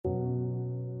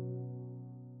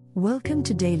Welcome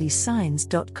to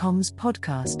dailysigns.com's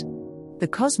podcast. The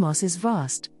cosmos is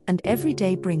vast, and every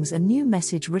day brings a new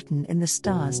message written in the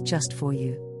stars just for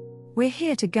you. We're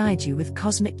here to guide you with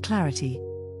cosmic clarity.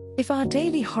 If our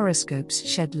daily horoscopes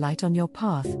shed light on your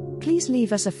path, please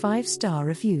leave us a 5-star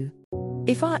review.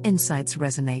 If our insights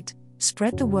resonate,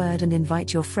 spread the word and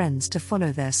invite your friends to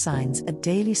follow their signs at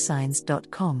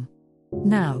dailysigns.com.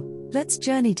 Now, let's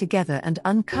journey together and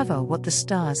uncover what the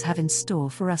stars have in store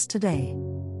for us today.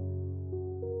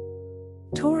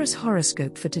 Taurus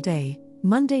horoscope for today,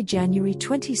 Monday, January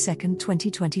 22,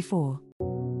 2024.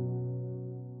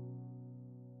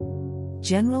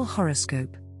 General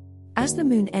horoscope. As the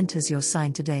moon enters your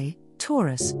sign today,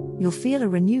 Taurus, you'll feel a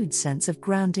renewed sense of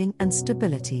grounding and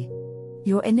stability.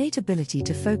 Your innate ability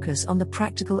to focus on the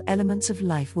practical elements of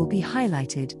life will be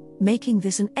highlighted, making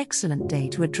this an excellent day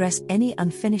to address any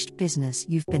unfinished business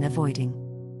you've been avoiding.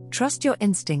 Trust your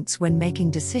instincts when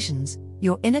making decisions.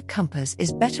 Your inner compass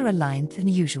is better aligned than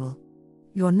usual.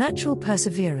 Your natural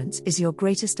perseverance is your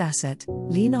greatest asset,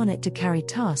 lean on it to carry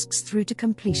tasks through to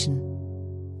completion.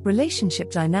 Relationship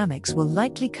dynamics will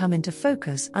likely come into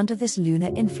focus under this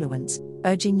lunar influence,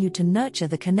 urging you to nurture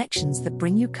the connections that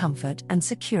bring you comfort and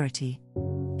security.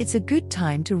 It's a good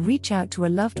time to reach out to a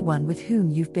loved one with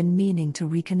whom you've been meaning to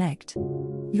reconnect.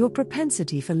 Your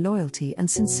propensity for loyalty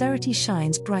and sincerity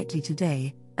shines brightly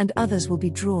today, and others will be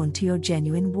drawn to your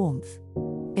genuine warmth.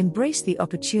 Embrace the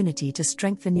opportunity to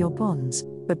strengthen your bonds,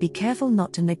 but be careful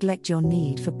not to neglect your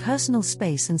need for personal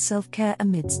space and self-care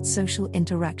amidst social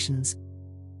interactions.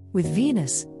 With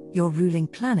Venus, your ruling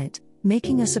planet,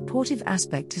 making a supportive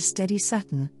aspect to steady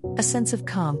Saturn, a sense of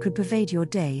calm could pervade your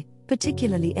day,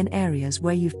 particularly in areas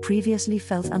where you've previously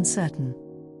felt uncertain.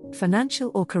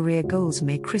 Financial or career goals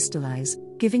may crystallize,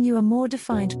 giving you a more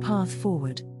defined path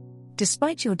forward.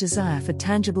 Despite your desire for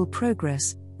tangible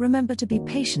progress, remember to be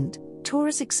patient.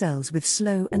 Taurus excels with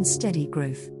slow and steady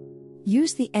growth.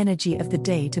 Use the energy of the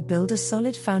day to build a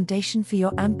solid foundation for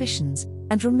your ambitions,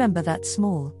 and remember that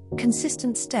small,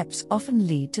 consistent steps often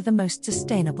lead to the most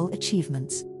sustainable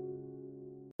achievements.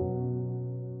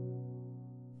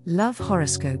 Love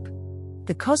horoscope.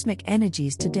 The cosmic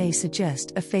energies today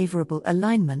suggest a favorable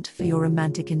alignment for your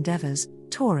romantic endeavors,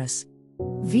 Taurus.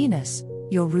 Venus,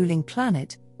 your ruling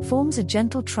planet, forms a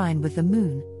gentle trine with the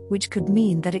moon, which could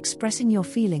mean that expressing your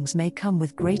feelings may come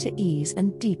with greater ease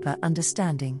and deeper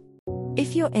understanding.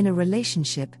 If you're in a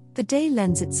relationship, the day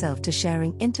lends itself to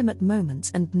sharing intimate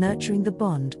moments and nurturing the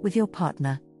bond with your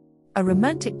partner. A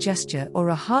romantic gesture or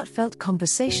a heartfelt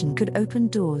conversation could open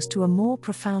doors to a more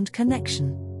profound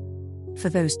connection. For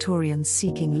those Taurians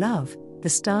seeking love, the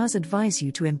stars advise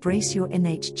you to embrace your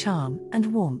innate charm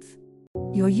and warmth.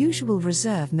 Your usual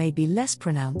reserve may be less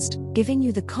pronounced, giving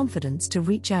you the confidence to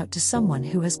reach out to someone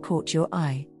who has caught your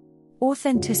eye.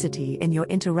 Authenticity in your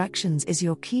interactions is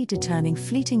your key to turning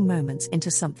fleeting moments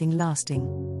into something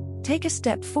lasting. Take a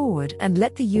step forward and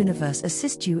let the universe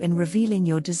assist you in revealing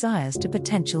your desires to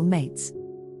potential mates.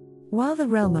 While the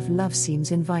realm of love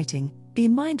seems inviting, be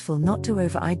mindful not to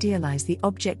over-idealize the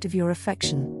object of your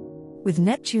affection. With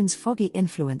Neptune's foggy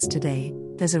influence today,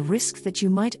 there's a risk that you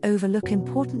might overlook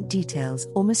important details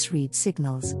or misread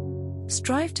signals.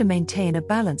 Strive to maintain a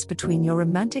balance between your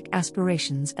romantic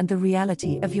aspirations and the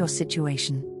reality of your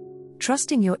situation.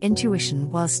 Trusting your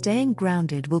intuition while staying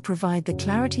grounded will provide the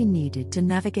clarity needed to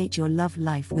navigate your love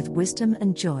life with wisdom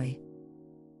and joy.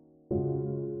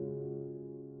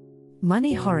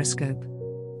 Money horoscope.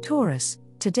 Taurus,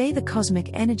 today the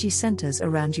cosmic energy centers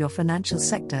around your financial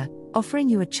sector, offering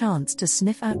you a chance to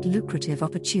sniff out lucrative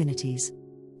opportunities.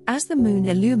 As the moon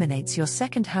illuminates your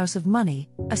second house of money,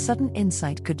 a sudden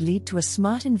insight could lead to a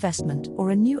smart investment or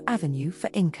a new avenue for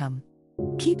income.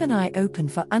 Keep an eye open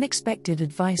for unexpected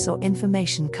advice or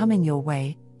information coming your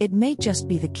way. It may just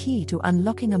be the key to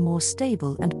unlocking a more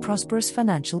stable and prosperous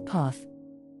financial path.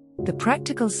 The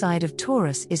practical side of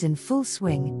Taurus is in full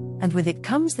swing, and with it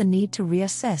comes the need to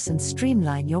reassess and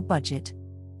streamline your budget.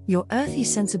 Your earthy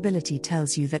sensibility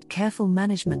tells you that careful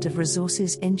management of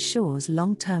resources ensures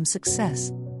long-term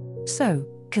success. So,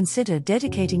 consider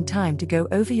dedicating time to go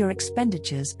over your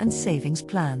expenditures and savings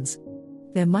plans.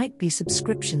 There might be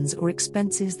subscriptions or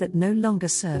expenses that no longer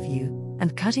serve you,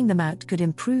 and cutting them out could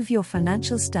improve your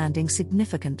financial standing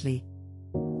significantly.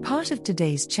 Part of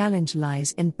today's challenge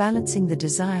lies in balancing the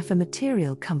desire for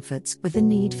material comforts with the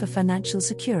need for financial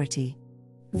security.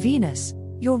 Venus,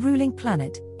 your ruling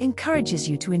planet, encourages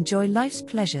you to enjoy life's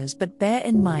pleasures, but bear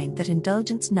in mind that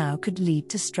indulgence now could lead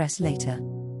to stress later.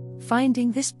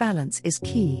 Finding this balance is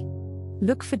key.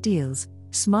 Look for deals,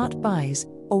 smart buys,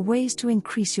 or ways to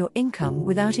increase your income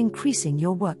without increasing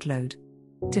your workload.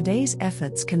 Today's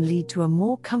efforts can lead to a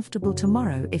more comfortable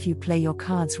tomorrow if you play your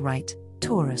cards right,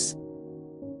 Taurus.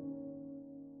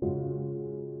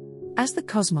 As the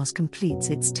cosmos completes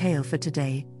its tale for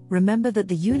today, remember that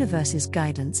the universe's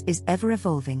guidance is ever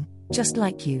evolving, just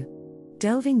like you.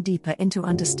 Delving deeper into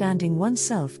understanding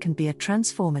oneself can be a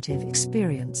transformative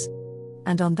experience.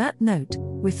 And on that note,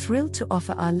 we're thrilled to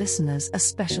offer our listeners a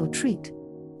special treat.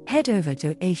 Head over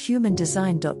to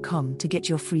ahumandesign.com to get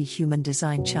your free human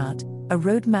design chart, a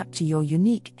roadmap to your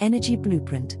unique energy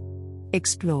blueprint.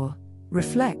 Explore,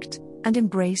 reflect, and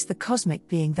embrace the cosmic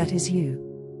being that is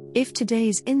you. If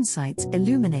today's insights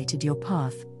illuminated your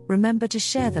path, remember to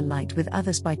share the light with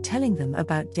others by telling them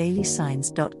about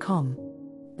dailysigns.com.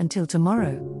 Until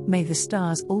tomorrow, may the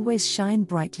stars always shine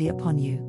brightly upon you.